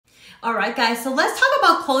All right, guys, so let's talk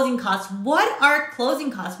about closing costs. What are closing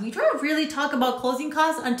costs? We don't really talk about closing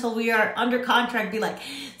costs until we are under contract. Be like,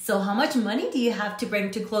 so how much money do you have to bring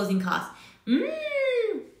to closing costs?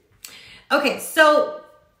 Okay, so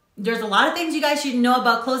there's a lot of things you guys should know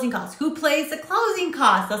about closing costs. Who pays the closing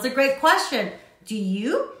costs? That's a great question. Do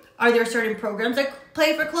you? Are there certain programs that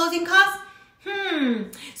pay for closing costs?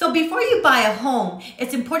 So before you buy a home,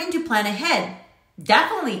 it's important to plan ahead.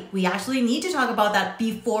 Definitely, we actually need to talk about that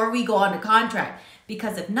before we go under contract,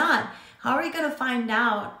 because if not, how are you going to find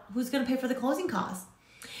out who's going to pay for the closing costs?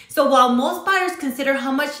 So while most buyers consider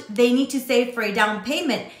how much they need to save for a down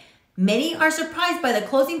payment, many are surprised by the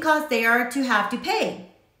closing costs they are to have to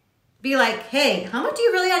pay. Be like, hey, how much do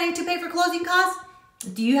you really need to pay for closing costs?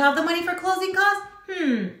 Do you have the money for closing costs?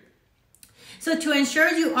 So to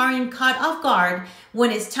ensure you aren't caught off guard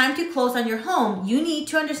when it's time to close on your home, you need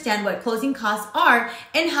to understand what closing costs are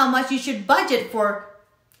and how much you should budget for,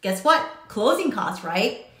 guess what? Closing costs,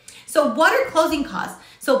 right? So what are closing costs?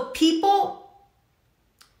 So people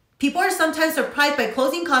are sometimes surprised by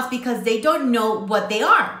closing costs because they don't know what they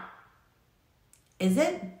are. Is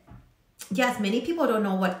it? Yes, many people don't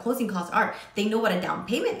know what closing costs are. They know what a down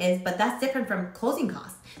payment is, but that's different from closing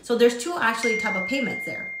costs. So there's two actually type of payments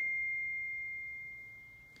there.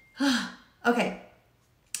 Okay,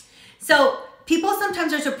 so people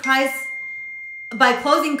sometimes are surprised by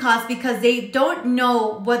closing costs because they don't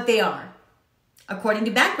know what they are. According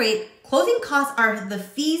to Bankrate, closing costs are the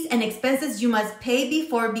fees and expenses you must pay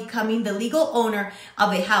before becoming the legal owner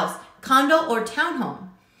of a house, condo, or townhome.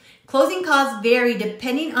 Closing costs vary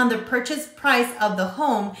depending on the purchase price of the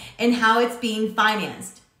home and how it's being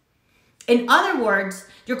financed. In other words,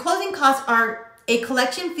 your closing costs are a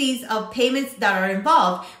collection fees of payments that are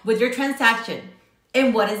involved with your transaction.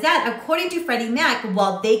 And what is that? According to Freddie Mac,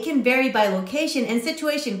 while they can vary by location and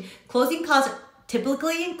situation, closing costs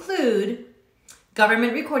typically include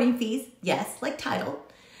government recording fees, yes, like title,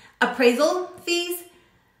 appraisal fees,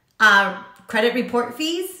 credit report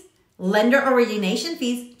fees, lender origination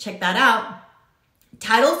fees, check that out,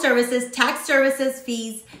 title services, tax services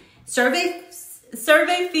fees, survey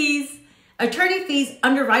fees, attorney fees,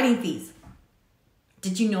 underwriting fees.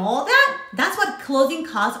 Did you know all that? That's what closing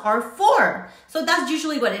costs are for. So that's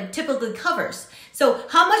usually what it typically covers. So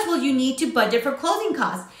how much will you need to budget for closing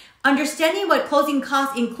costs? Understanding what closing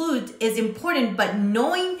costs include is important, but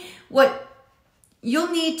knowing what you'll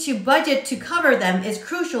need to budget to cover them is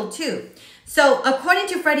crucial too. So according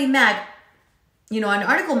to Freddie Mac, an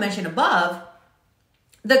article mentioned above,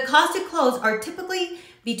 the cost to close are typically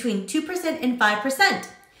between 2% and 5%.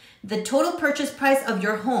 The total purchase price of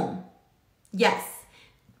your home. Yes.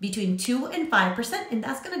 Between 2 and 5%, and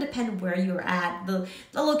that's going to depend where you're at, the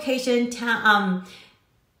location, town,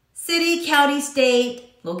 city, county,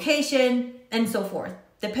 state, location, and so forth.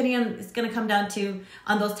 Depending on, it's going to come down to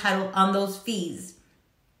on those fees.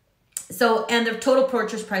 So, and the total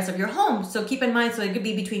purchase price of your home. So keep in mind, so it could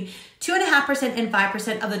be between 2.5% and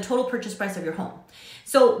 5% of the total purchase price of your home.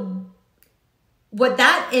 So with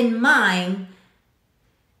that in mind,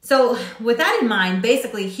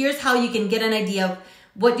 basically, here's how you can get an idea of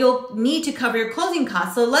what you'll need to cover your closing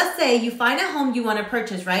costs. So let's say you find a home you want to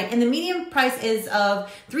purchase, right? And the median price is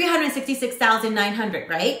of $366,900,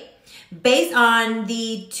 right? Based on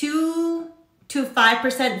the 2 to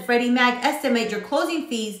 5% Freddie Mac estimate, your closing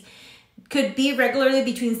fees could be regularly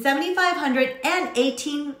between $7,500 and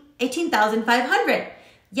 $18,500.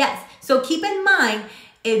 Yes. So keep in mind,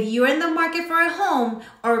 if you're in the market for a home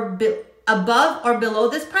or above or below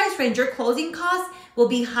this price range, your closing costs will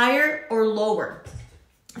be higher or lower.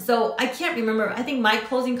 So I can't remember. I think my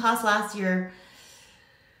closing costs last year.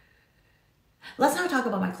 Let's not talk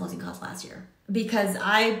about my closing costs last year because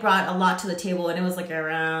I brought a lot to the table and it was like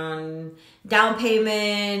around down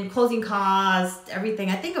payment, closing costs, everything.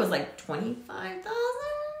 I think it was like $25,000.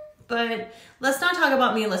 But let's not talk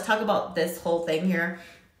about me. Let's talk about this whole thing here.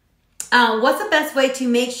 What's the best way to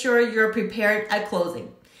make sure you're prepared at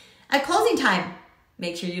closing? At closing time,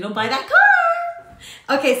 make sure you don't buy that car.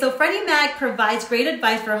 Okay, so Freddie Mac provides great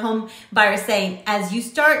advice for home buyers saying, as you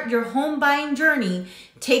start your home buying journey,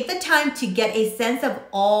 take the time to get a sense of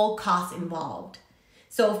all costs involved.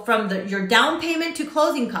 So from your down payment to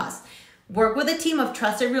closing costs, work with a team of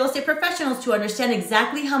trusted real estate professionals to understand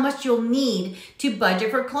exactly how much you'll need to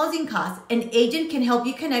budget for closing costs. An agent can help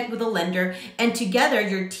you connect with a lender, and together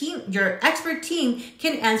your expert team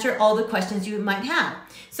can answer all the questions you might have.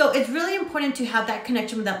 So it's really important to have that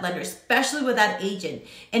connection with that lender, especially with that agent,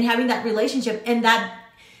 and having that relationship. And that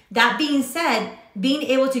being said, being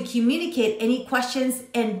able to communicate any questions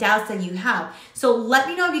and doubts that you have. So let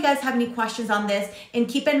me know if you guys have any questions on this, and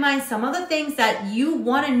keep in mind some of the things that you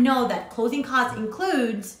want to know that closing costs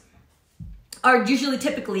includes are usually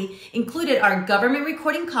typically included are government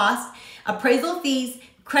recording costs, appraisal fees,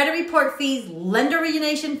 credit report fees, lender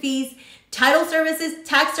origination fees, title services,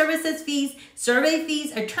 tax services fees, survey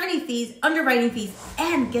fees, attorney fees, underwriting fees,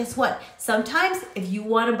 and guess what? Sometimes if you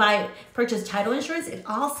want to purchase title insurance, it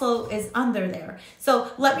also is under there.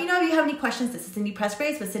 So let me know if you have any questions. This is Cindy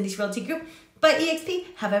Pressgraves with Cindy's Realty Group by EXP.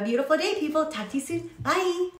 Have a beautiful day, people. Talk to you soon. Bye.